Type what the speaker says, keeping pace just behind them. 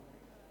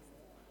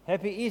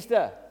Happy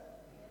Easter.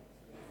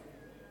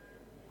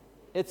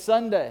 It's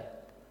Sunday.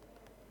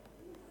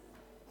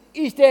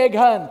 Easter egg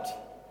hunt.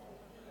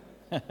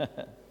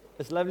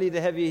 It's lovely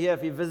to have you here.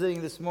 If you're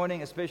visiting this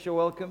morning, a special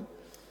welcome.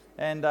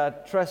 And I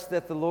trust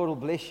that the Lord will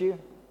bless you.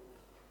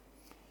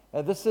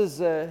 This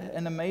is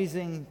an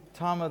amazing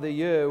time of the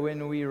year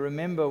when we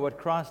remember what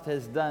Christ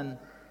has done.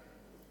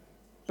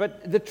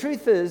 But the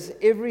truth is,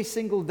 every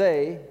single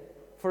day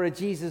for a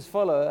Jesus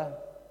follower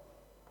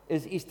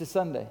is Easter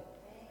Sunday.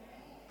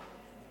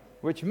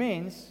 Which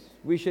means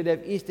we should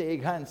have Easter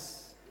egg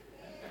hunts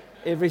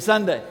every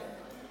Sunday.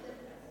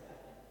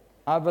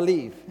 I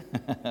believe.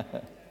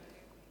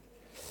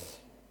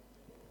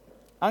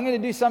 I'm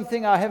going to do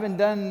something I haven't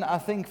done, I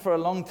think, for a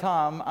long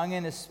time. I'm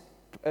going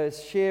to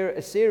share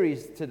a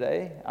series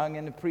today. I'm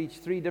going to preach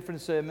 3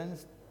 different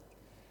sermons.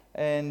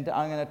 And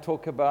I'm going to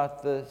talk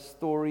about the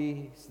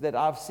stories that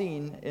I've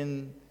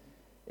seen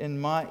in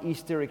my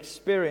Easter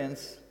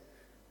experience.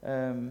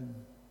 And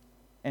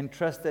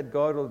trust that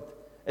God will,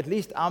 at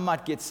least I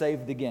might get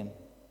saved again.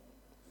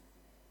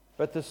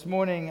 But this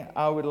morning,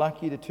 I would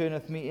like you to turn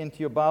with me into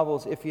your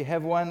Bibles. If you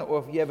have one, or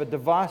if you have a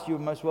device, you're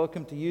most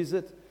welcome to use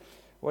it,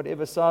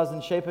 whatever size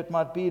and shape it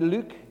might be.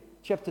 Luke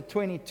chapter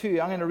 22.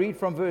 I'm going to read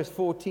from verse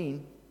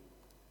 14.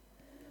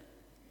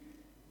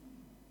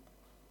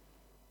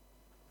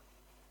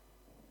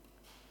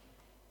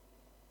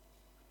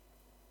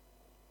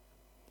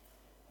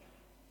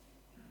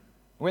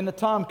 When the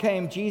time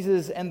came,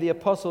 Jesus and the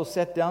apostles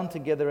sat down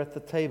together at the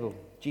table.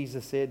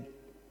 Jesus said,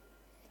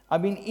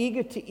 "I've been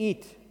eager to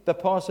eat the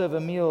Passover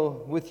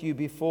meal with you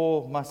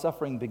before my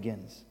suffering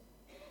begins.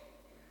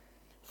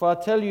 For I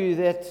tell you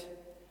that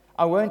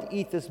I won't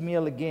eat this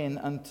meal again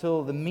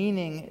until the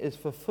meaning is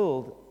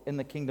fulfilled in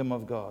the kingdom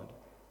of God."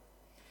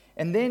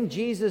 And then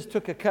Jesus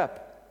took a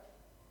cup,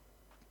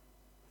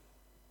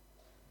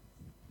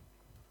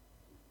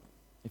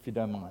 if you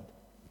don't mind.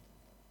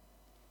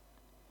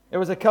 It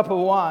was a cup of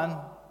wine,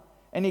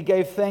 and he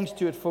gave thanks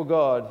to it for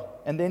God.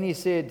 And then he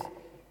said,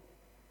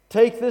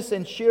 "Take this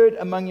and share it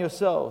among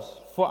yourselves,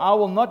 for I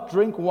will not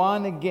drink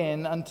wine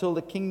again until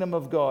the kingdom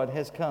of God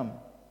has come."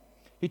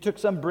 He took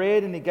some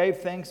bread and he gave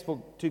thanks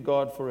to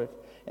God for it.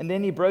 And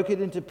then he broke it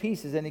into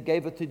pieces and he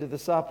gave it to the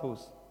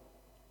disciples.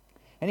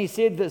 And he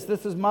said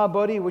this is my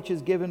body which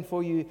is given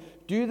for you.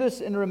 Do this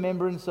in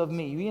remembrance of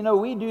me. You know,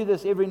 we do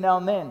this every now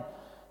and then.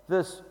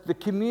 The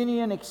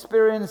communion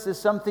experience is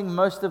something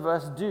most of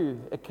us do.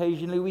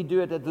 Occasionally we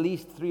do it at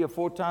least 3 or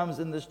 4 times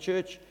in this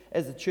church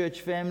as a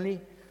church family.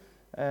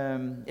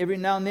 Every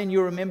now and then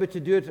you remember to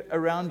do it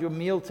around your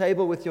meal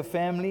table with your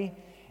family.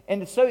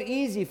 And it's so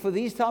easy for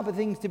these type of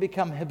things to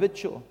become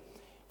habitual.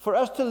 For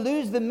us to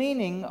lose the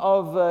meaning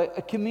of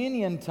a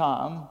communion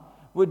time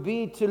would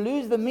be to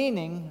lose the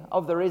meaning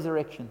of the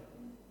resurrection.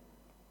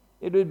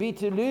 It would be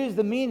to lose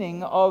the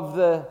meaning of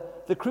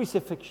the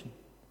crucifixion.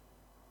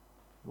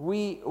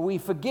 We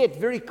forget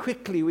very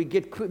quickly, we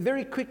get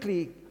very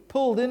quickly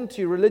pulled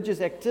into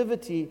religious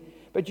activity,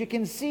 but you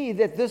can see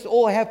that this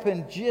all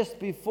happened just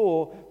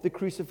before the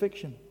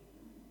crucifixion.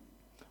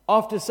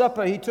 After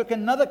supper, he took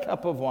another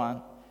cup of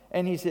wine,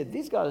 and he said,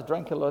 "These guys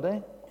drank a lot, eh?"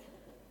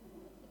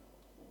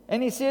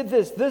 And he said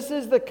this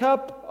is the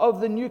cup of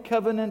the new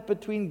covenant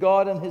between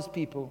God and his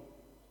people,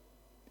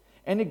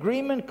 an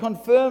agreement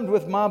confirmed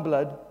with my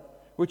blood,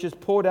 which is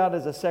poured out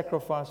as a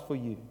sacrifice for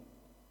you.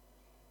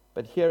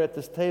 But here at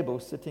this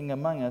table, sitting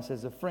among us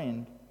as a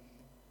friend,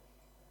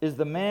 is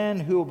the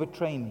man who will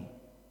betray me.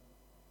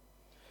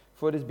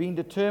 For it has been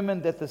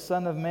determined that the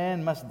Son of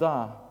Man must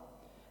die.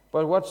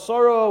 But what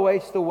sorrow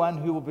awaits the one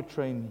who will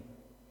betray me."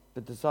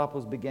 The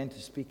disciples began to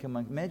speak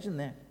among. Imagine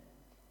that.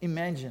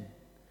 Imagine.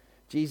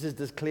 Jesus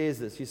declares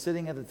this. You're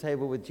sitting at the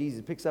table with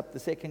Jesus, picks up the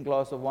second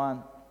glass of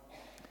wine,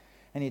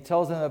 and he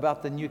tells them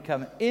about the new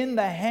covenant. In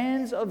the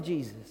hands of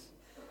Jesus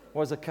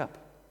was a cup.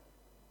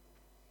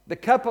 The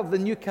cup of the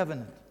new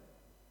covenant.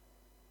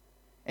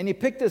 And he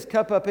picked this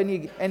cup up and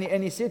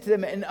he said to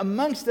them, "And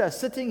amongst us,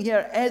 sitting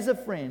here as a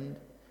friend,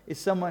 is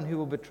someone who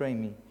will betray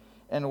me.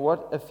 And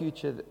what a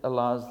future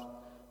lies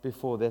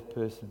before that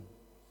person."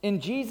 In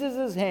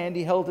Jesus' hand,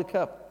 he held a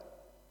cup.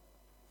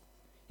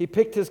 He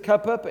picked his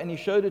cup up and he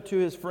showed it to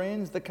his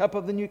friends, the cup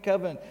of the new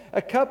covenant,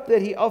 a cup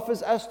that he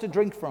offers us to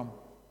drink from.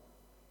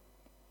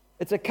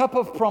 It's a cup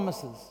of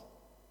promises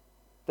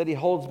that he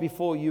holds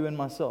before you and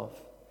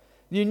myself.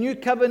 The new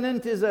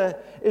covenant is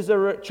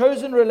a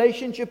chosen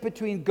relationship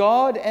between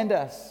God and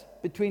us,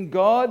 between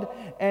God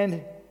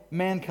and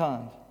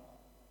mankind.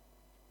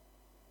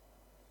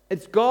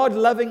 It's God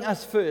loving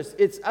us first.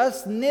 It's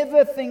us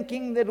never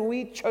thinking that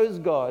we chose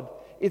God.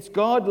 It's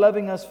God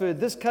loving us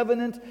first. This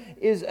covenant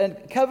is a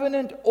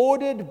covenant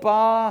ordered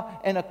by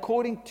and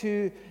according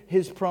to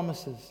his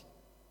promises.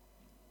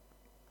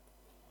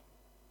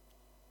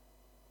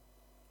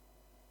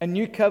 A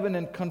new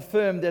covenant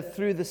confirmed that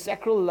through the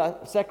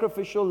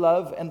sacrificial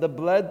love and the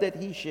blood that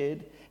he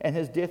shed and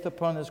his death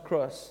upon his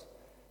cross,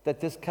 that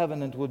this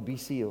covenant would be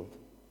sealed.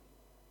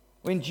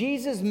 When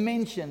Jesus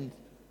mentioned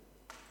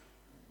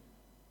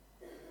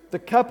the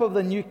cup of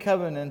the new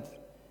covenant,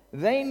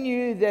 they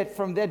knew that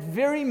from that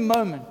very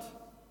moment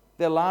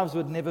their lives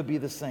would never be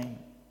the same.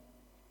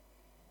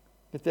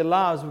 That their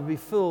lives would be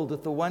filled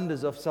with the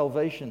wonders of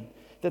salvation.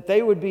 That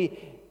they would be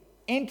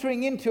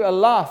entering into a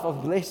life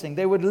of blessing.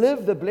 They would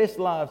live the blessed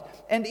lives.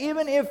 And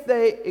even if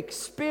they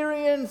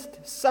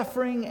experienced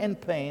suffering and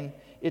pain,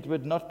 it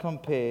would not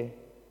compare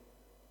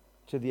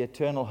to the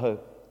eternal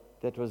hope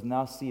that was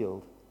now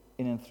sealed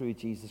in and through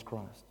Jesus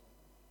Christ.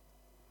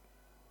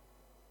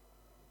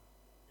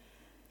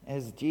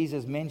 As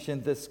Jesus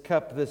mentioned this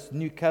cup, this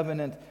new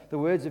covenant, the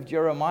words of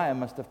Jeremiah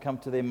must have come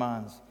to their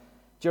minds.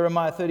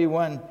 Jeremiah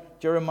 31,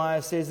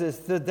 Jeremiah says this,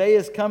 "The day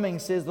is coming,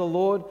 says the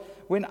Lord,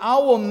 when I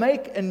will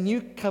make a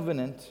new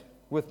covenant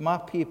with my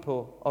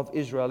people of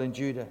Israel and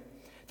Judah.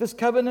 This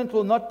covenant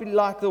will not be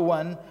like the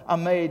one I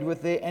made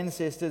with their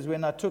ancestors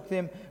when I took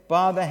them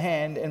by the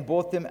hand and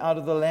brought them out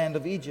of the land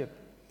of Egypt.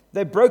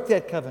 They broke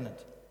that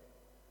covenant.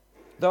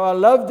 Though I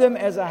loved them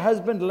as a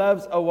husband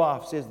loves a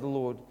wife, says the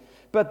Lord.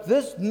 But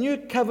this new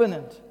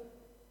covenant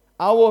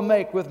I will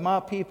make with my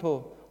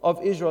people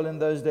of Israel in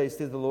those days,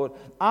 says the Lord.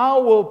 I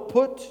will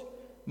put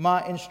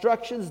my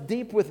instructions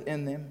deep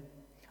within them.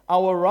 I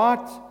will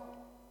write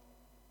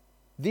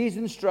these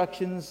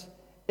instructions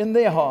in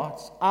their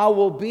hearts. I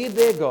will be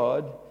their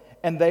God,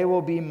 and they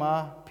will be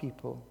my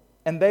people.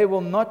 And they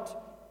will not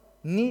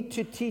need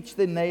to teach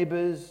their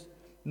neighbors,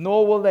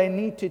 nor will they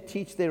need to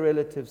teach their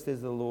relatives,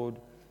 says the Lord.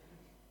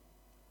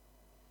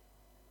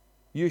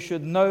 You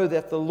should know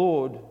that the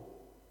Lord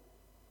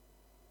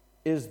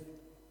is...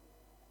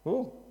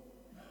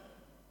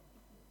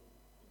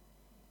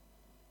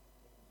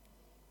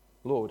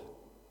 Lord.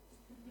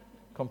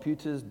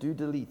 Computers do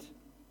delete.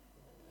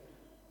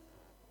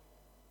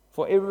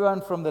 For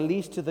everyone from the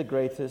least to the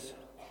greatest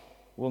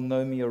will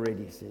know me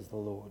already, says the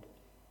Lord.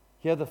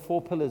 Here are the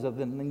 4 pillars of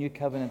the new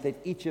covenant that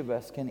each of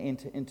us can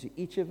enter into.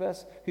 Each of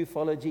us who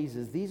follow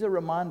Jesus. These are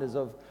reminders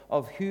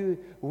of who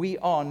we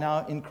are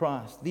now in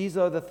Christ. These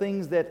are the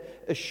things that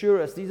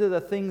assure us. These are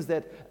the things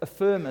that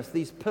affirm us.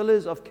 These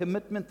pillars of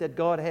commitment that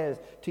God has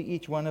to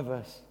each one of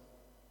us.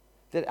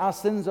 That our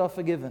sins are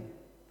forgiven.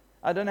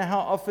 I don't know how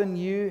often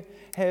you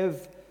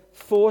have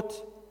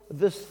thought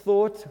this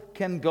thought,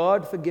 can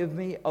God forgive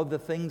me of the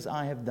things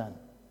I have done?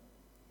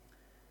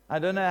 I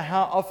don't know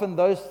how often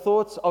those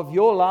thoughts of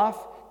your life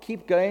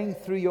keep going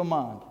through your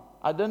mind.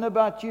 I don't know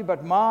about you,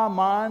 but my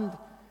mind,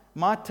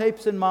 my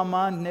tapes in my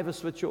mind never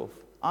switch off.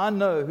 I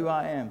know who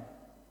I am.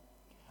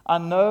 I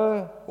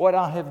know what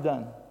I have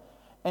done.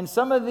 And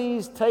some of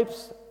these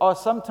tapes are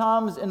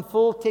sometimes in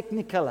full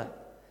Technicolor.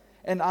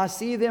 And I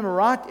see them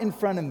right in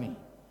front of me.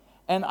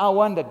 And I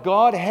wonder,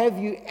 God, have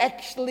you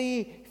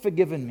actually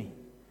forgiven me?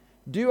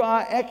 Do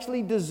I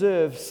actually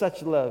deserve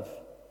such love?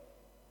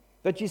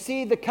 But you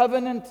see, the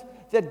covenant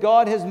that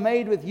God has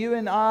made with you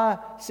and I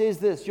says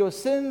this: your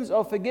sins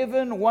are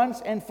forgiven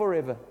once and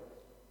forever.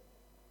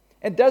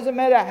 It doesn't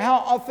matter how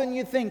often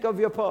you think of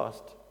your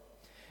past.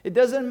 It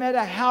doesn't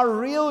matter how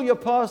real your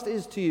past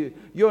is to you.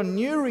 Your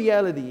new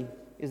reality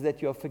is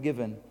that you're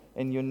forgiven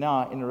and you're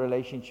now in a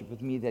relationship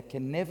with me that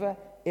can never,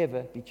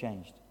 ever be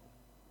changed.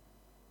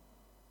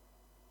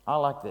 I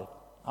like that.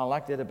 I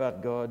like that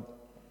about God.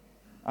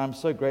 I'm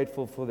so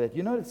grateful for that.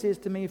 You know what it says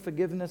to me?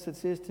 Forgiveness. It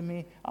says to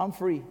me, I'm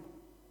free.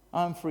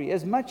 I'm free.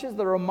 As much as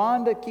the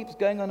reminder keeps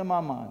going on in my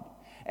mind,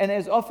 and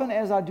as often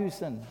as I do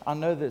sin, I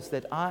know this,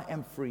 that I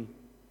am free.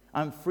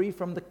 I'm free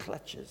from the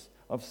clutches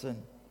of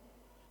sin.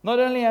 Not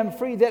only am I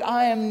free, that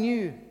I am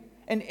new.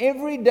 And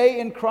every day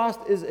in Christ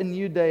is a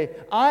new day.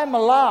 I'm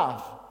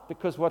alive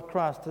because what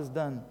Christ has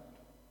done.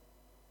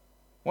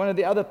 One of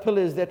the other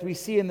pillars that we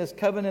see in this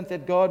covenant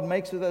that God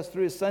makes with us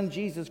through His Son,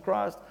 Jesus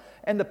Christ,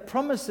 and the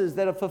promises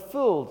that are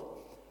fulfilled,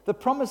 the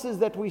promises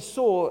that we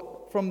saw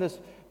from this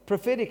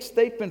prophetic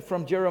statement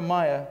from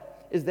Jeremiah,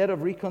 is that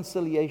of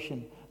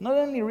reconciliation. Not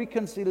only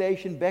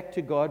reconciliation back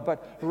to God,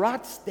 but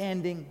right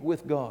standing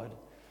with God.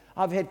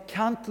 I've had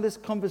countless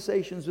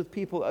conversations with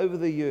people over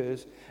the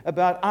years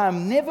about,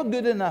 I'm never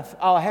good enough.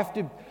 I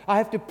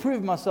have to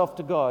prove myself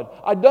to God.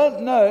 I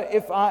don't know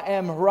if I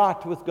am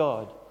right with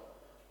God.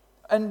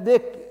 And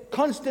the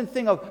constant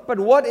thing of, but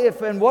what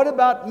if, and what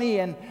about me,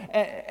 and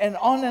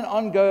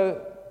on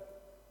go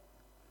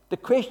the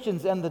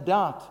questions and the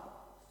doubt.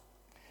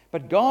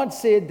 But God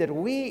said that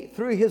we,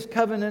 through His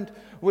covenant,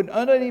 would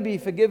not only be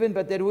forgiven,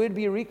 but that we would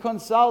be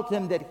reconciled to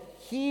Him, that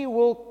He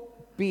will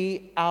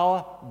be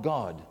our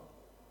God.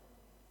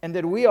 And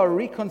that we are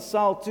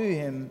reconciled to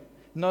Him.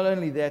 Not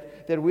only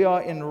that, that we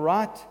are in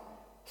right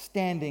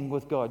standing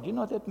with God. Do you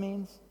know what that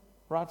means?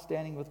 Right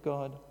standing with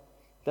God.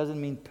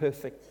 Doesn't mean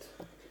perfect.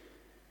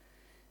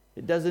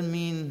 It doesn't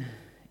mean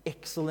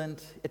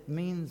excellent. It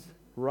means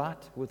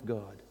right with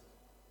God.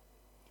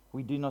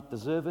 We do not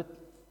deserve it.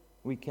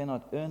 We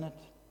cannot earn it.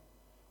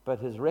 But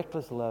His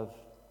reckless love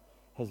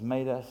has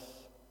made us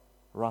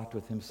right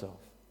with Himself.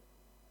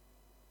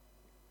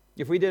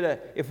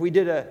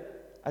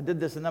 I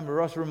did this, a number.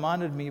 Ross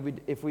reminded me,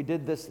 if we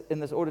did this in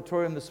this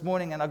auditorium this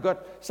morning, and I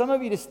got some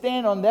of you to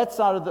stand on that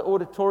side of the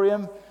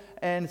auditorium,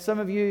 and some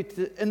of you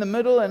in the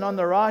middle and on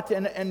the right,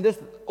 and this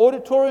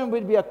auditorium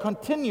would be a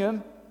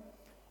continuum.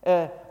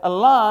 a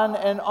line,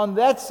 and on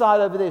that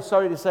side over there,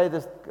 sorry to say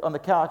this, on the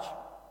couch,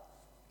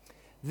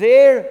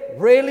 they're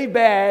really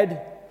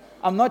bad.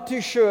 I'm not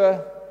too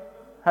sure.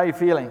 How are you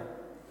feeling?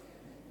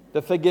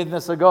 The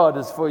forgiveness of God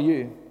is for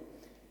you.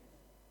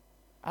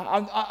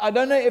 I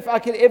don't know if I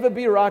could ever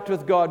be right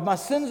with God. My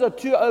sins are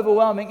too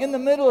overwhelming. In the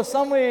middle,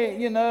 somewhere,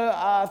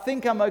 I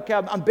think I'm okay.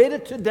 I'm better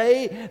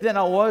today than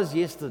I was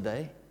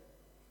yesterday.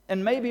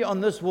 And maybe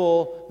on this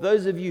wall,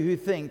 those of you who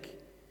think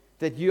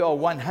that you are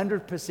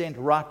 100%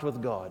 right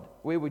with God,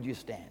 where would you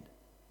stand?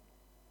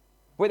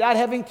 Without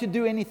having to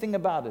do anything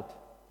about it.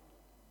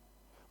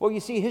 Well, you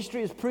see,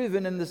 history has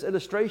proven in this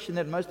illustration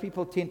that most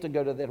people tend to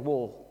go to that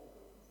wall.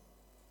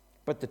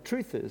 But the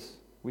truth is,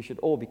 we should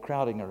all be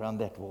crowding around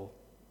that wall.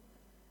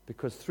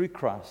 Because through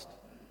Christ,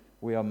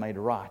 we are made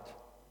right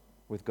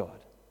with God.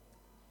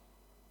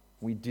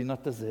 We do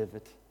not deserve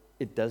it.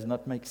 It does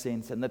not make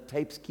sense. And the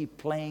tapes keep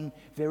playing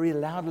very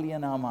loudly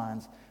in our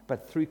minds.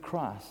 But through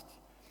Christ,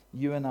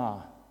 you and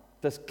I,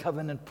 this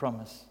covenant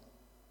promise,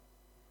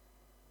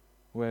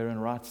 we're in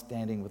right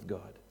standing with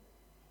God.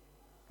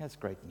 That's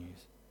great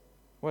news.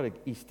 What an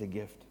Easter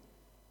gift.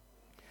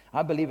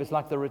 I believe it's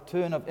like the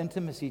return of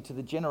intimacy to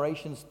the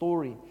generation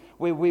story,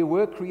 where we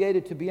were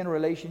created to be in a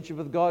relationship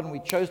with God and we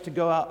chose to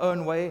go our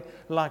own way,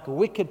 like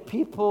wicked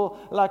people,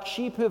 like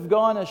sheep who have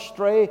gone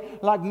astray,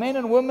 like men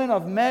and women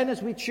of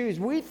madness we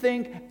choose. We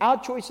think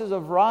our choices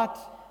of right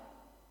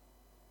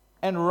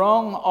and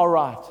wrong are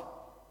right,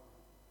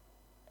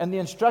 and the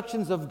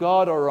instructions of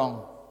God are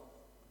wrong.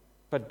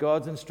 But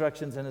God's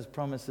instructions and His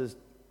promises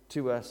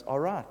to us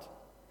are right,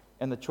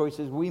 and the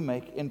choices we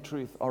make in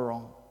truth are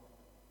wrong.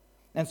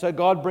 And so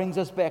God brings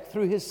us back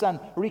through His Son,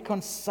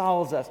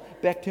 reconciles us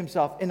back to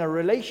Himself in a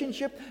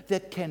relationship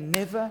that can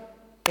never,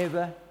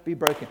 ever be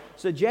broken.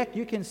 So Jack,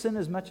 you can sin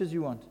as much as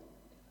you want.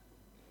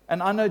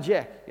 And I know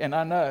Jack,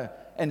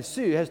 and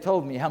Sue has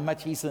told me how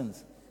much he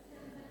sins.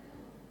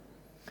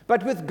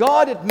 But with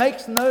God, it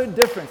makes no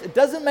difference. It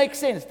doesn't make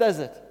sense, does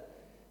it?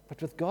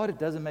 But with God, it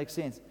doesn't make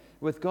sense.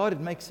 With God, it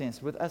makes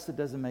sense. With us, it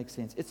doesn't make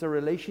sense. It's a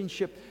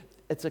relationship.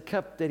 It's a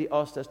cup that He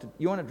asked us to.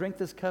 You want to drink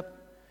this cup?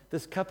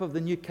 This cup of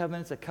the new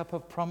covenant, it's a cup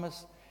of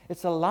promise.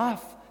 It's a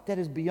life that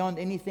is beyond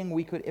anything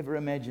we could ever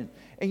imagine.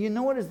 And you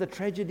know what is the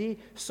tragedy?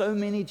 So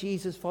many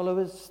Jesus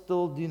followers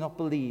still do not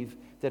believe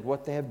that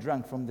what they have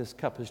drunk from this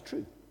cup is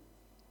true.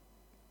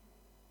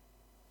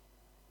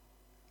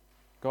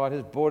 God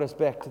has brought us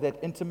back to that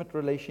intimate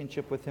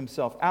relationship with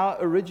Himself. Our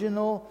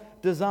original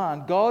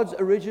design, God's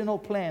original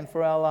plan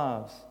for our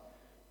lives.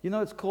 You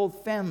know, it's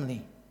called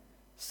family,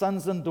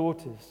 sons and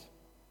daughters.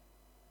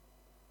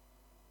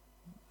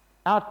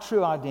 Our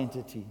true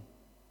identity,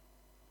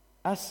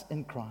 us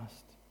in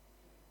Christ.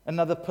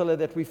 Another pillar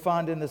that we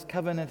find in this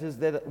covenant is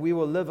that we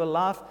will live a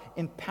life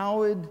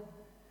empowered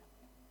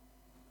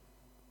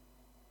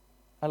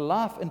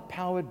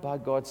by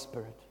God's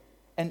Spirit.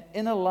 An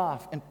inner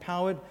life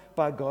empowered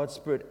by God's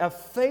Spirit. A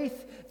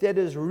faith that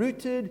is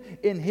rooted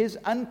in His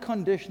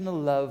unconditional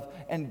love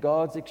and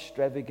God's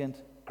extravagant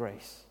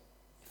grace.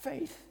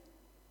 Faith.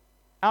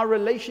 Our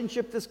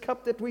relationship, this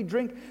cup that we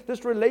drink,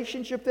 this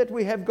relationship that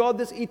we have God,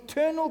 this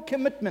eternal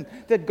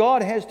commitment that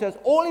God has to us,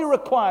 all He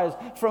requires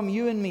from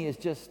you and me is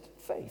just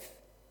faith.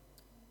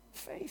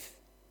 Faith.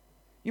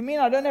 You mean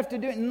I don't have to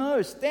do it?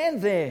 No,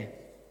 stand there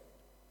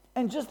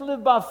and just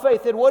live by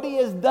faith that what He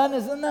has done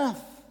is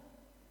enough.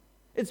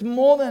 It's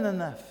more than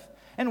enough.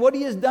 And what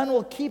He has done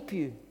will keep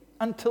you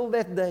until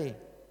that day.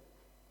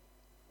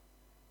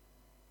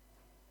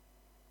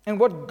 And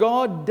what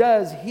God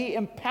does, He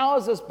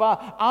empowers us by,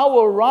 I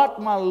will write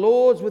my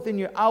laws within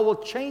you. I will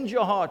change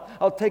your heart.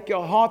 I'll take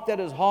your heart that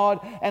is hard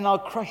and I'll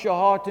crush your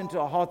heart into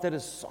a heart that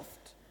is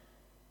soft.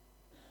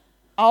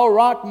 I'll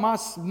write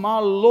my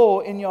law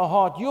in your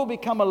heart. You'll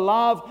become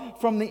alive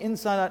from the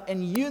inside out.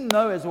 And you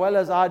know as well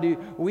as I do,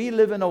 we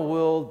live in a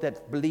world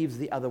that believes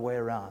the other way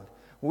around.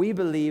 We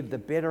believe the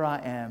better I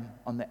am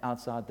on the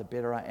outside, the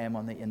better I am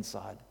on the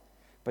inside.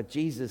 But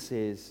Jesus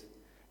says,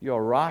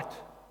 you're right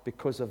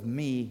because of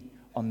me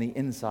on the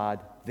inside,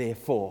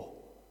 therefore,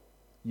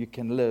 you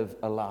can live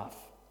a life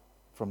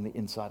from the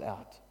inside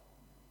out.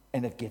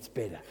 And it gets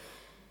better.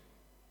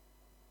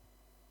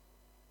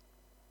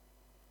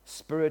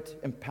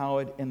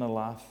 Spirit-empowered inner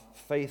life,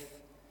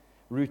 faith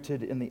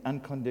rooted in the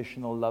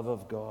unconditional love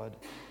of God.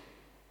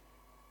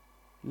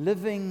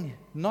 Living,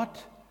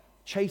 not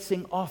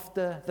chasing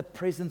after the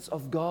presence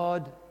of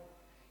God,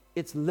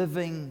 it's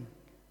living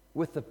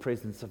with the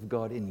presence of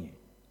God in you.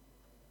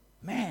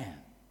 Man.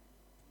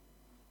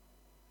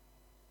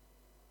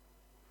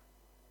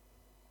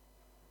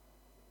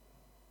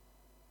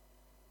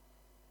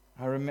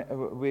 I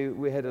remember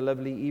we had a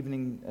lovely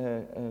evening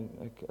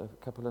a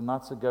couple of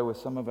nights ago with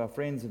some of our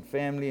friends and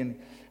family, and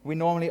we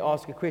normally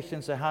ask a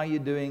question, so how are you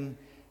doing?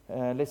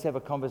 Let's have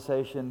a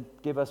conversation.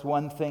 Give us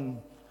one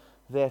thing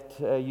that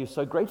you're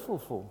so grateful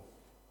for.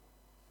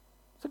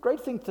 It's a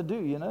great thing to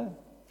do, you know.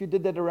 If you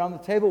did that around the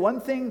table,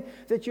 one thing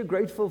that you're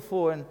grateful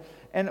for.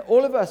 And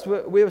all of us,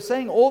 we were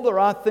saying all the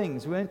right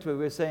things, weren't we? We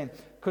were saying,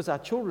 because our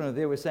children are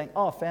there, we're saying,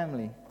 oh,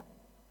 family.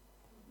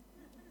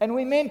 And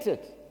we meant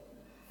it.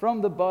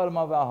 from the bottom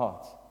of our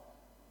hearts.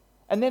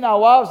 And then our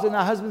wives and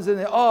our husbands, and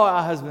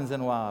our husbands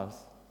and wives.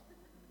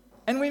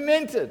 And we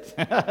meant it.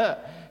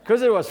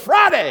 Because it was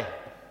Friday.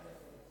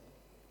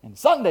 And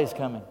Sunday's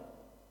coming.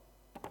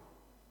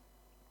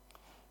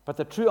 But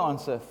the true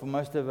answer for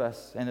most of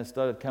us, and it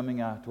started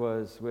coming out,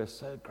 was we're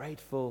so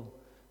grateful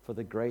for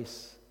the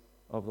grace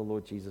of the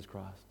Lord Jesus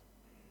Christ.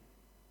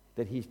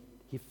 That He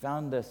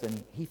found us,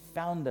 and He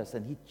found us,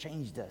 and He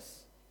changed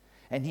us.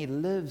 And He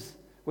lives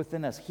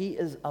within us. He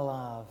is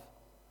alive.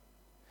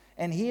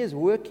 And He is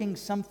working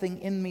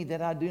something in me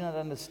that I do not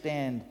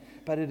understand,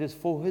 but it is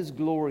for His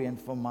glory and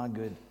for my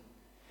good.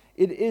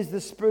 It is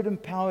the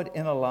Spirit-empowered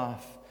inner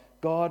life.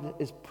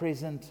 God is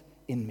present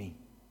in me.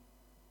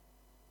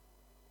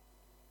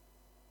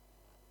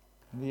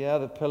 The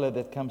other pillar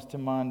that comes to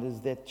mind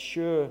is that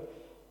sure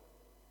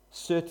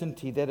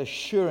certainty, that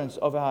assurance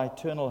of our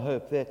eternal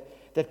hope,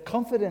 that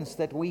confidence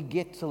that we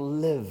get to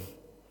live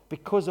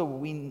because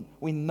we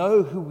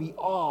know who we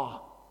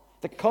are.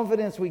 The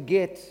confidence we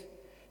get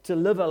to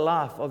live a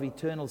life of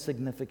eternal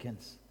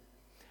significance.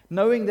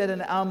 Knowing that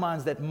in our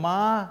minds that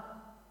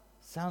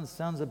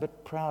sounds a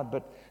bit proud,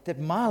 but that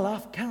my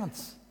life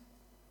counts.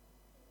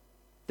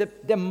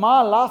 That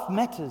my life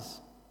matters.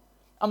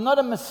 I'm not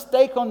a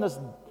mistake on this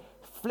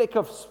fleck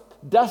of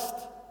dust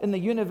in the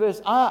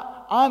universe.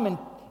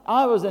 I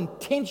was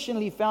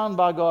intentionally found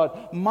by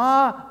God.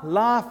 My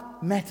life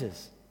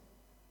matters.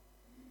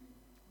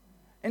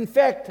 In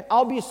fact,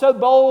 I'll be so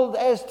bold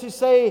as to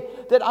say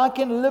that I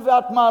can live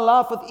out my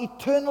life with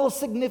eternal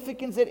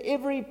significance, that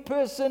every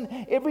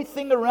person,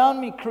 everything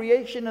around me,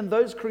 creation and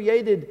those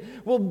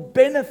created, will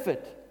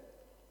benefit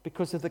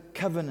because of the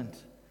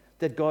covenant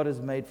that God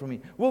has made for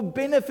me. Will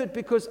benefit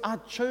because I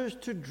chose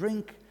to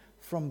drink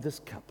from this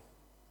cup.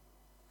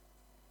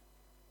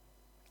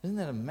 Isn't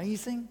that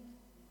amazing?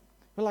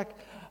 We're like,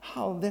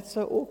 oh, that's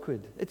so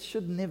awkward. It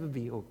should never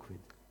be awkward.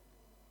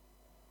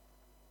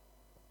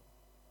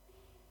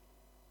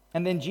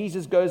 And then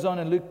Jesus goes on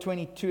in Luke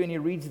 22 and he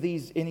reads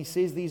these, and he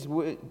says these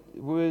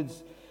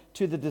words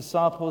to the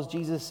disciples.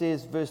 Jesus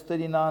says, verse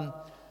 39,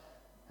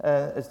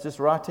 it's just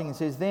writing, it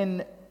says,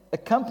 then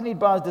accompanied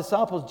by his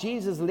disciples,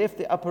 Jesus left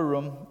the upper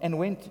room and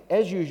went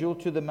as usual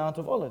to the Mount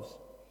of Olives.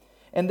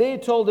 And there he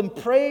told them,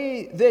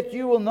 pray that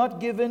you will not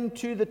give in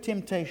to the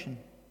temptation.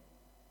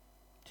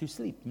 To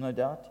sleep, no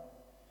doubt.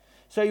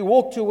 So he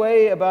walked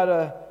away about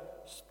a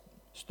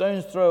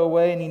stone's throw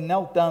away, and he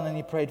knelt down and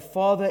he prayed,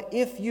 Father,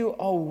 if you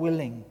are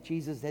willing.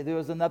 Jesus said there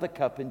was another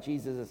cup in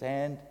Jesus'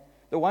 hand.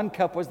 The one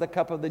cup was the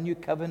cup of the new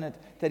covenant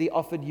that He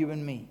offered you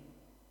and me.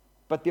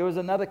 But there was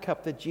another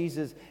cup that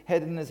Jesus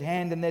had in His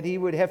hand and that He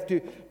would have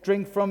to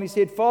drink from. He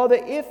said, Father,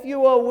 if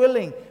you are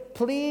willing,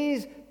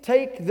 please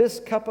take this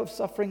cup of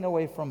suffering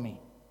away from me.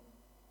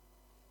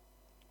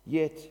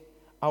 Yet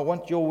I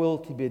want your will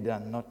to be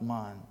done, not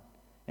mine.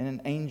 And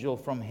an angel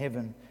from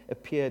heaven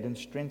appeared and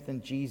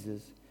strengthened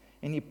Jesus.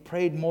 And he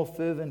prayed more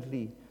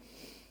fervently.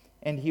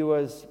 And he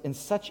was in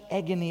such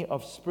agony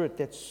of spirit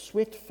that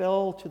sweat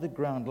fell to the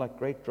ground like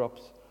great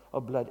drops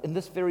of blood. In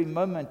this very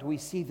moment, we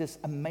see this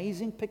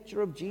amazing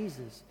picture of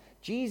Jesus.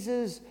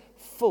 Jesus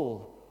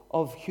full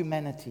of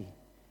humanity.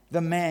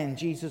 The man,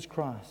 Jesus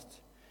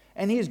Christ.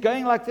 And he's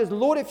going like this,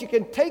 Lord, if you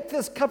can take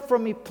this cup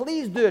from me,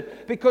 please do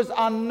it. Because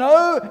I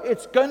know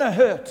it's going to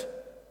hurt.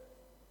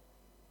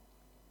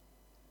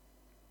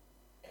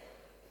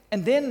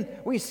 And then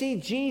we see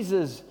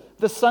Jesus,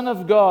 the Son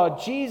of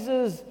God,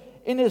 Jesus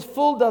in His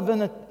full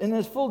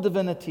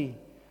divinity.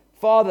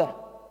 Father,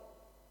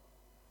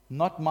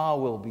 not my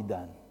will be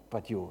done,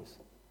 but yours.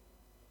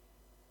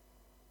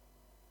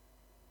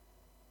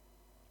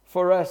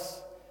 For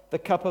us, the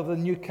cup of the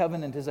new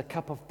covenant is a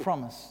cup of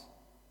promise.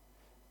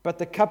 But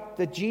the cup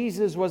that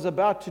Jesus was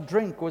about to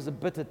drink was a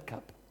bitter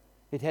cup.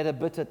 It had a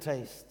bitter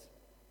taste.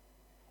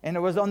 And it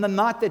was on the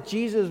night that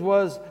Jesus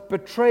was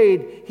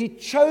betrayed, He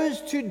chose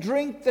to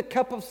drink the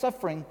cup of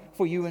suffering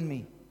for you and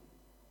me.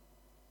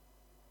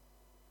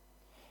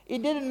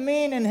 It didn't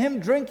mean in Him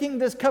drinking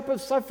this cup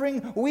of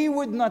suffering, we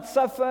would not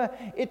suffer.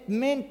 It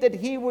meant that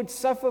He would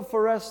suffer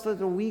for us so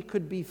that we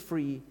could be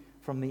free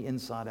from the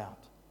inside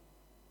out.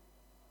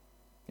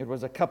 It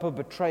was a cup of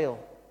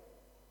betrayal.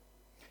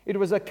 It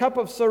was a cup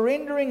of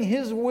surrendering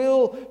His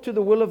will to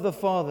the will of the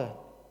Father.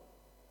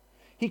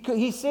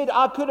 He said,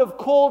 I could have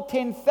called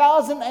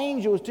 10,000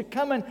 angels to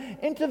come and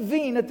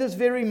intervene at this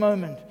very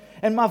moment.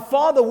 And my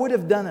Father would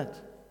have done it.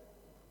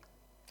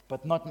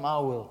 But not my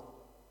will,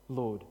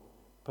 Lord,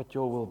 but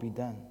your will be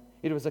done.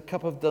 It was a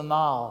cup of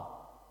denial.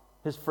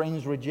 His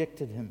friends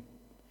rejected Him.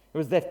 It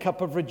was that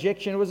cup of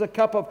rejection. It was a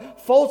cup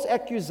of false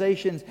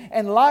accusations.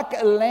 And like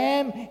a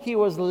lamb, He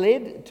was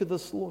led to the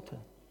slaughter.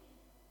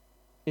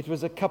 It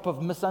was a cup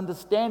of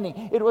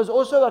misunderstanding. It was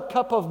also a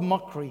cup of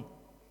mockery.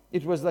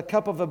 It was the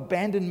cup of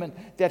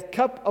abandonment, that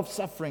cup of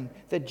suffering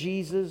that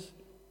Jesus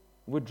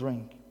would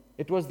drink.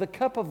 It was the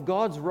cup of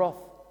God's wrath,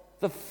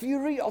 the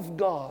fury of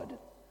God.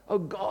 Oh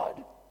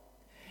God,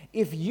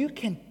 if you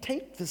can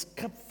take this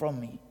cup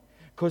from me,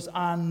 because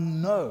I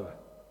know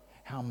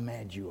how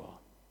mad you are.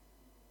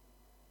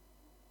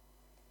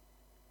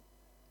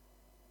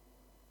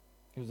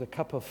 It was a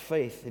cup of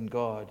faith in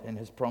God and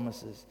His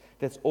promises.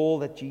 That's all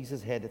that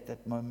Jesus had at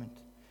that moment.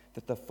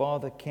 That the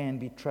Father can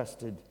be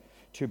trusted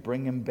to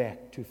bring him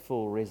back to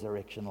full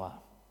resurrection life.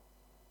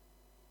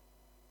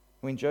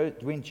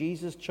 When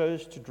Jesus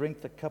chose to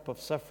drink the cup of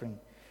suffering,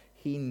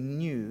 He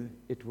knew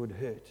it would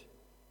hurt.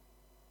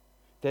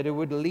 That it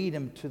would lead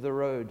him to the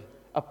road,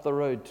 up the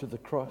road to the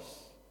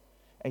cross.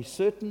 A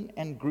certain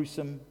and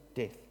gruesome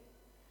death.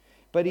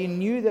 But He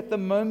knew that the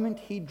moment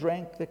He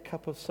drank the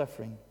cup of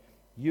suffering,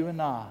 you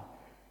and I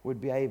would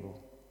be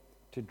able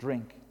to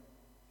drink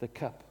the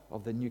cup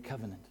of the new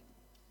covenant.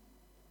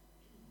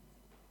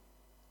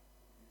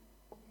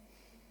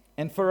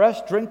 And for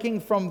us,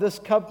 drinking from this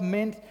cup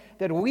meant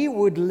that we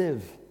would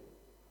live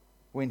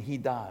when He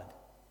died.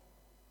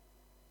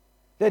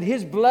 That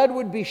His blood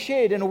would be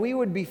shed and we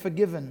would be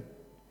forgiven.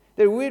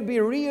 That we would be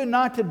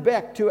reunited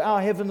back to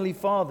our Heavenly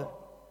Father.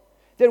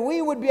 That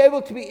we would be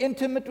able to be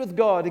intimate with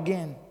God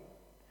again.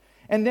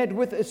 And that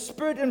with a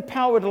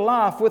Spirit-empowered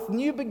life, with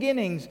new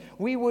beginnings,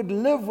 we would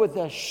live with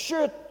a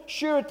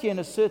surety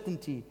and a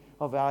certainty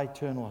of our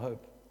eternal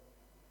hope.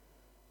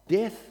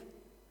 Death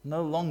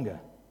no longer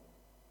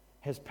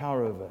has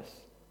power over us,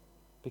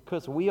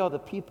 because we are the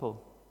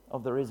people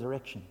of the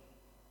resurrection.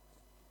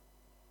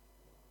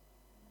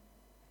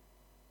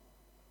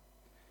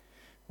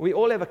 We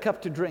all have a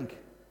cup to drink.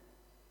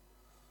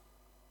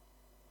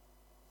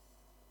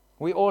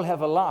 We all have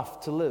a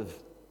life to live.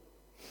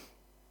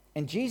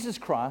 And Jesus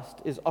Christ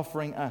is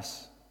offering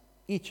us,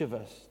 each of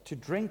us, to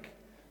drink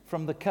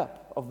from the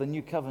cup of the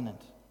new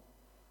covenant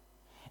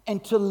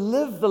and to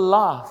live the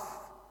life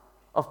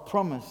of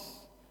promise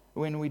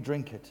when we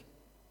drink it.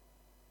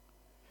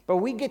 But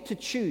we get to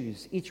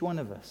choose, each one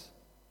of us.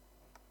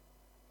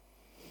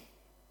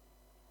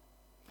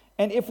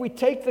 And if we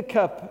take the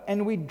cup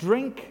and we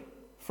drink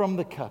from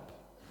the cup,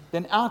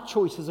 then our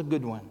choice is a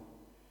good one,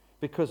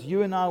 because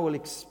you and I will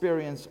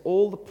experience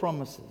all the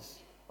promises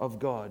of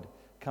God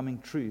coming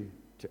true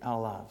to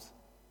our lives.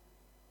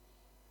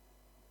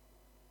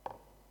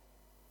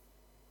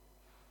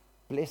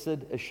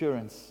 Blessed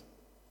assurance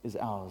is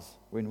ours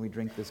when we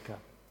drink this cup.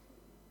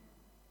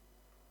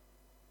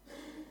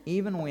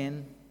 Even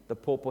when the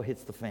pawpaw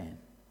hits the fan,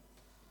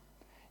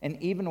 and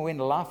even when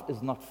life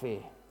is not fair,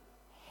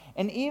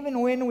 and even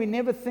when we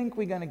never think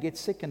we're going to get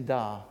sick and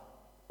die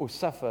or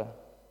suffer,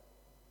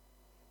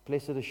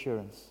 blessed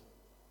assurance,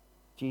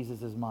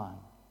 Jesus is mine.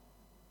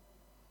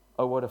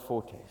 Oh, what a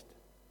foretaste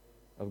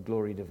of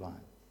glory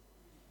divine.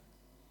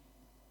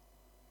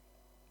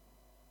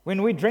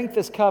 When we drink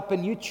this cup,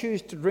 and you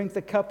choose to drink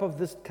the cup of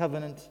this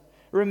covenant,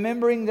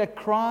 remembering that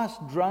Christ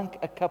drank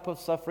a cup of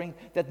suffering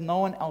that no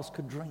one else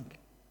could drink.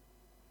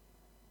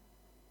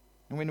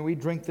 And when we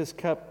drink this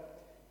cup,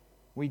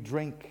 we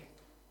drink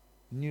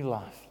new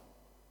life.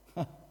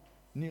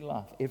 New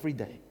life every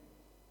day.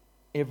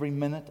 Every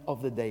minute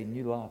of the day,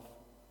 new life.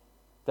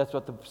 That's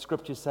what the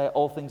scriptures say.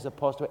 All things are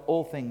passed away.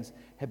 All things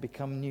have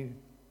become new.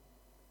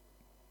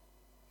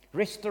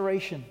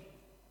 Restoration.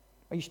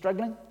 Are you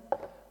struggling?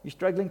 Are you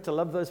struggling to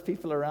love those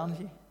people around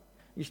you?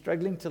 Are you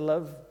struggling to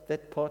love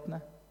that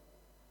partner?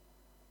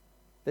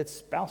 That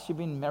spouse you've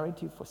been married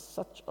to for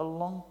such a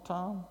long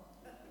time?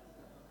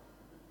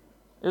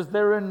 Is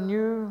there a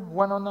new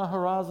one on the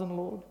horizon,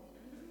 Lord?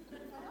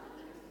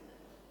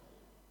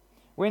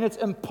 When it's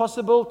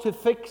impossible to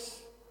fix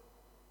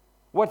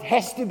what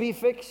has to be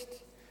fixed,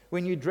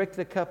 when you drink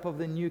the cup of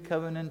the new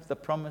covenant, the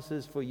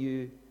promises for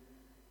you,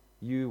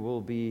 you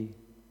will be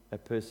a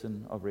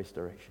person of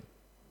restoration.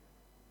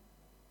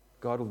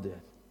 God will do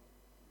it.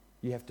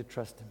 You have to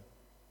trust Him.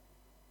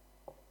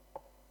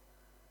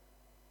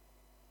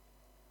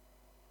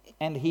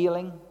 And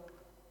healing.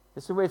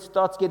 This is where it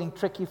starts getting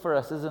tricky for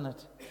us, isn't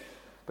it?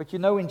 But you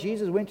know, when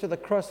Jesus went to the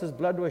cross, His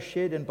blood was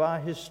shed, and by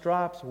His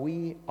stripes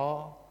we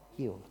are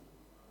healed.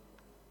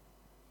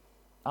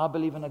 I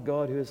believe in a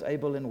God who is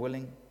able and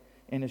willing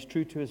and is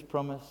true to His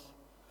promise.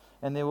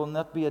 And there will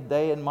not be a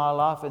day in my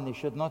life, and there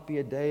should not be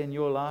a day in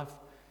your life,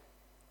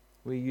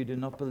 where you do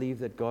not believe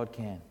that God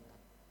can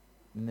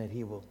and that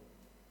He will.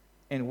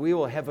 And we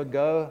will have a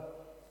go,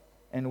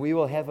 and we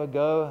will have a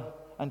go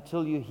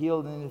until you're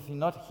healed. And if you're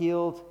not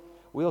healed,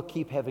 we'll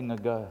keep having a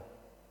go.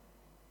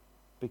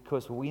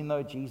 Because we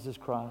know Jesus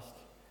Christ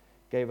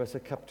gave us a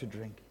cup to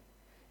drink.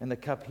 And the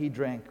cup He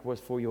drank was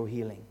for your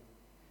healing.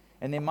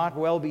 And there might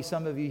well be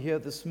some of you here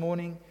this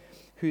morning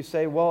who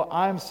say, well,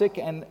 I'm sick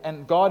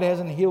and God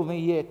hasn't healed me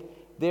yet.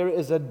 There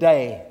is a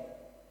day.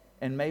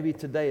 And maybe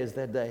today is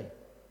that day.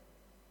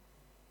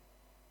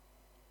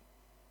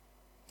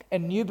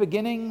 And new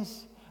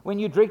beginnings. When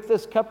you drink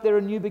this cup, there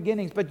are new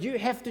beginnings. But you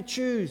have to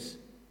choose.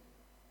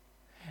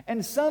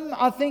 And some,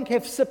 I think,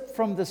 have sipped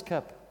from this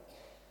cup.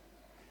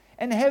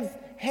 And have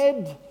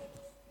had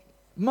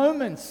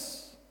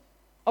moments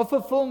of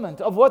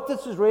fulfillment of what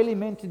this was really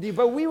meant to do.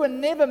 But we were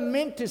never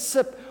meant to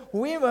sip.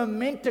 We were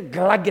meant to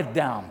glug it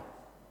down.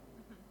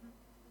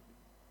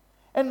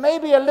 And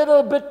maybe a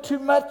little bit too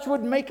much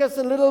would make us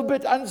a little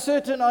bit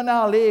uncertain on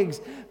our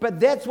legs. But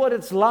that's what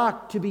it's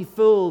like to be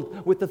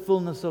filled with the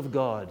fullness of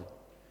God.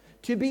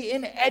 To be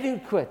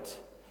inadequate.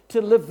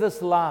 to live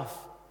this life,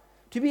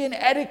 to be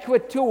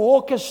inadequate to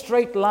walk a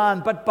straight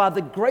line, but by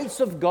the grace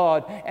of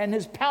God and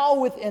His power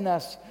within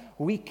us,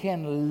 we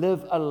can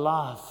live a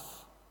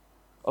life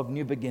of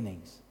new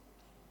beginnings.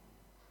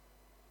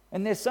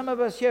 And there's some of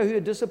us here who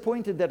are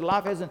disappointed that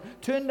life hasn't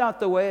turned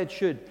out the way it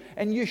should.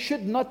 And you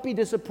should not be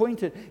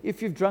disappointed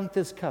if you've drunk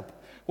this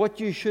cup. What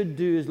you should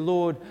do is,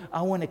 Lord,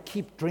 I want to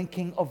keep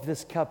drinking of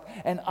this cup,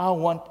 and I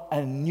want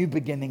a new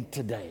beginning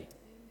today.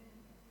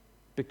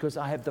 Because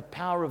I have the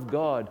power of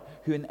God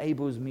who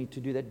enables me to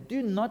do that.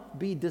 Do not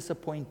be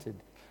disappointed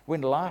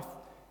when life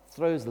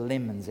throws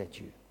lemons at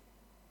you.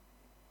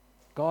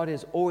 God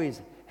has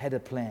always had a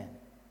plan.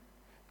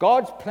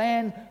 God's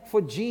plan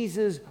for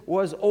Jesus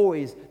was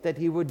always that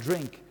He would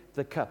drink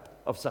the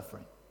cup of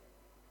suffering.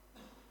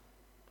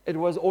 It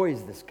was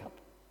always this cup.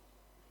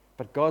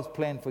 But God's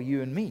plan for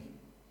you and me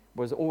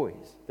was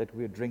always that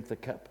we would drink the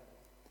cup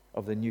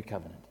of the new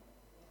covenant.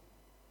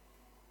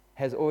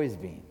 Has always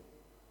been.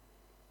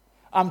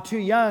 I'm too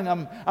young,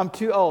 I'm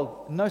too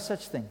old. No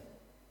such thing.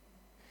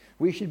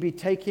 We should be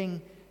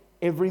taking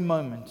every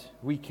moment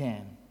we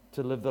can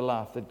to live the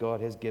life that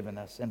God has given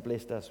us and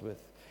blessed us with.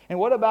 And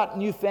what about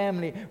new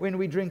family when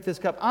we drink this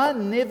cup? I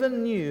never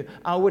knew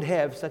I would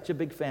have such a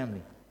big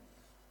family.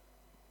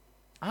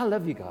 I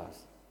love you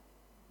guys.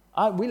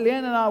 Leanne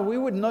and I, we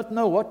would not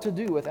know what to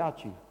do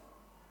without you.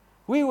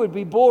 We would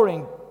be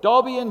boring,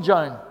 Darby and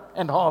Joan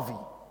and Harvey.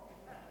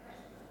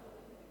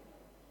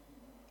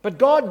 But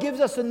God gives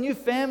us a new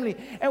family,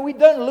 and we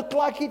don't look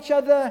like each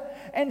other,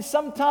 and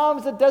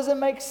sometimes it doesn't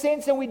make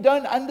sense, and we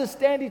don't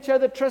understand each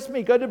other. Trust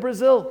me, go to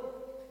Brazil.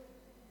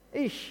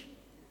 Ish.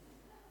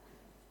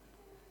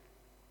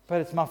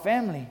 But it's my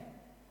family.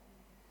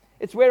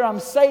 It's where I'm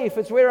safe.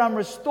 It's where I'm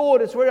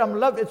restored. It's where I'm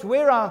loved. It's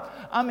where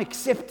I'm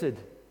accepted.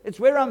 It's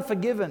where I'm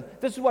forgiven.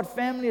 This is what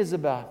family is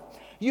about.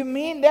 You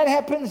mean that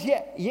happens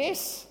here?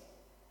 Yes.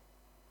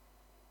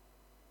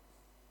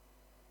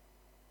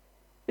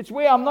 It's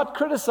where I'm not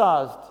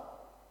criticized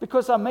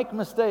because I make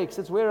mistakes.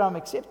 It's where I'm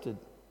accepted,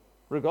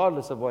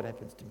 regardless of what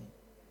happens to me.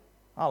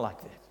 I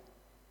like that.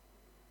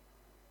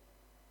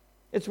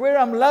 It's where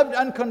I'm loved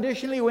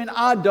unconditionally when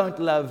I don't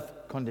love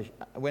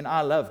when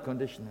I love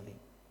conditionally.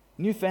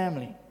 New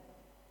family.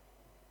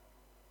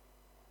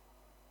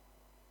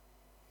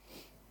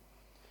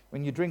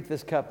 When you drink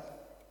this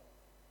cup,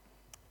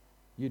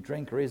 you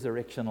drink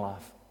resurrection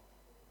life.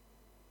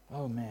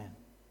 Oh man.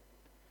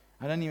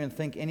 I don't even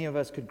think any of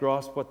us could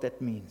grasp what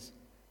that means.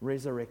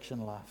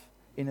 Resurrection life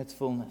in its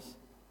fullness.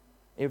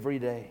 Every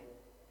day.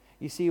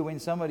 You see, when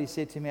somebody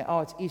said to me,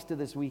 "Oh, it's Easter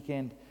this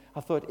weekend," I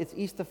thought, it's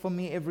Easter for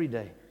me every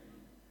day.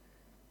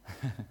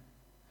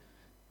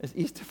 It's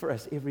Easter for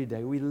us every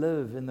day. We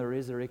live in the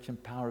resurrection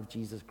power of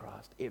Jesus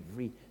Christ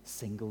every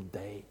single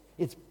day.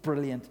 It's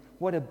brilliant.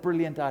 What a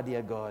brilliant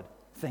idea, God.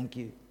 Thank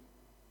you.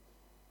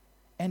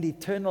 And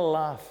eternal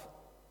life.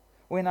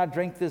 When I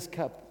drink this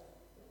cup,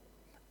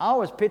 I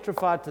was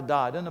petrified to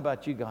die. I don't know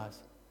about you guys.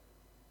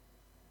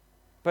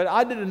 But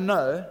I didn't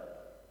know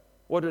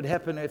what would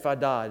happen if I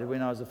died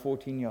when I was a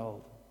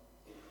 14-year-old.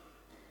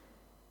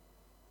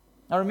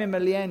 I remember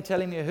Leanne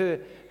telling me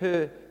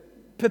her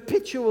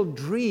perpetual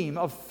dream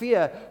of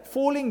fear,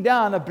 falling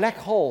down a black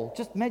hole.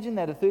 Just imagine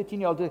that, a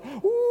 13-year-old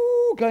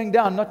going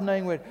down, not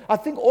knowing where. I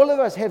think all of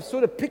us have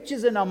sort of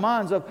pictures in our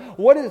minds of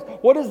what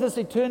is this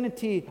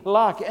eternity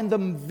like. And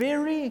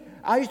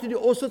I used to do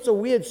all sorts of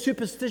weird,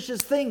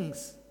 superstitious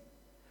things.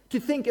 To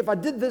think if I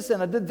did this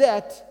and I did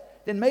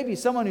that, then maybe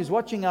someone who's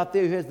watching out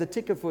there who has the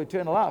ticket for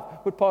eternal life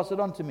would pass it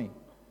on to me.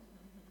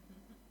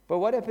 But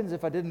what happens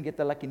if I didn't get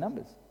the lucky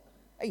numbers?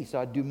 So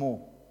I'd do more.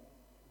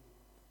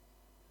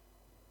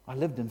 I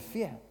lived in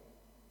fear.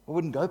 I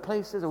wouldn't go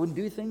places. I wouldn't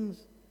do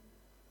things.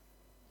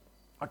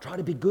 I tried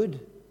to be good.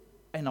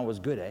 And I was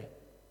good,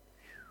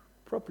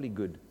 Properly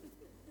good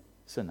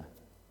sinner.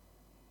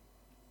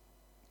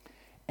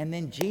 And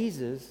then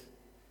Jesus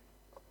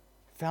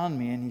found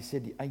me and He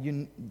said,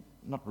 "You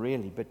not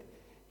really, but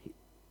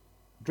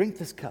drink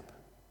this cup.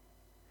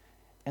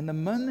 And the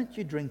moment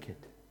you drink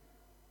it,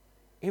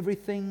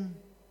 everything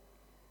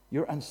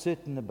you're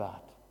uncertain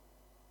about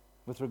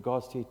with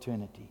regards to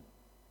eternity,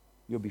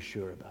 you'll be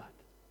sure about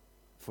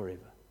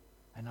forever."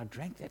 And I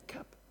drank that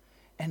cup.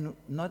 And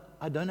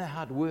I don't know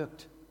how it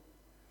worked,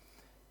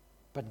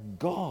 but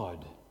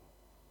God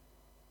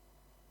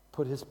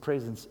put His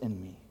presence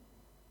in me.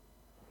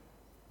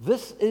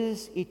 This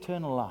is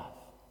eternal life.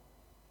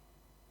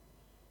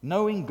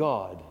 Knowing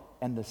God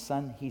and the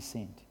Son He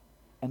sent.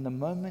 And the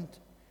moment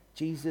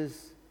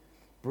Jesus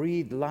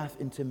breathed life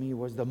into me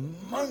was the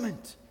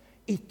moment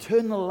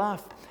eternal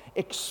life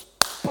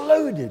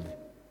exploded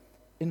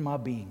in my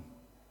being.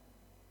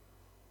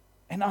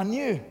 And I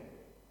knew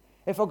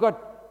if I got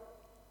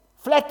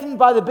flattened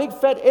by the big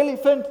fat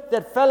elephant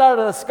that fell out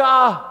of the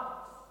sky,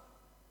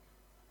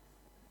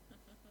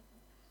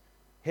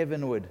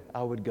 heavenward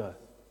I would go.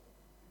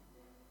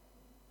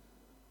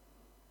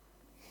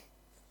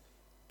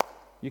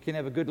 You can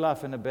have a good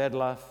life and a bad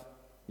life.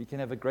 You can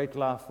have a great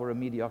life or a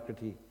mediocre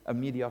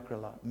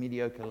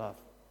life.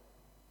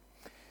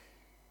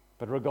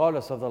 But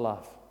regardless of the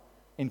life,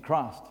 in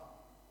Christ,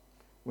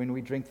 when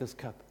we drink this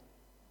cup,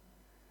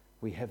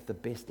 we have the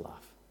best life.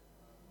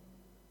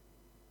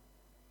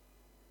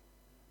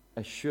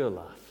 A sure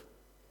life.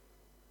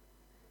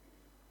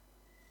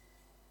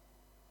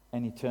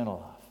 An eternal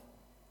life.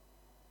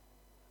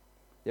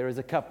 There is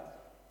a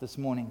cup this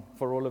morning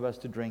for all of us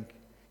to drink.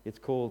 It's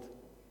called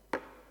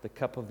the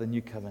cup of the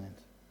new covenant.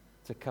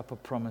 It's a cup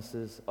of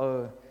promises.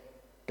 Oh,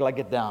 glug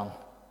it down.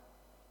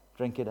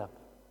 Drink it up.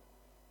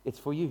 It's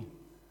for you.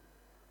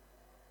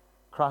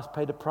 Christ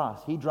paid a price.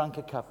 He drank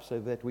a cup so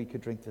that we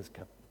could drink this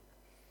cup.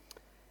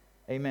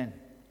 Amen.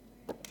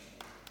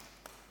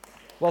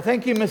 Well,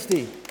 thank you,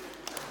 Misty.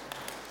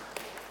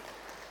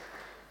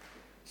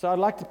 So I'd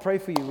like to pray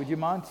for you. Would you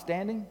mind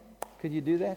standing? Could you do that?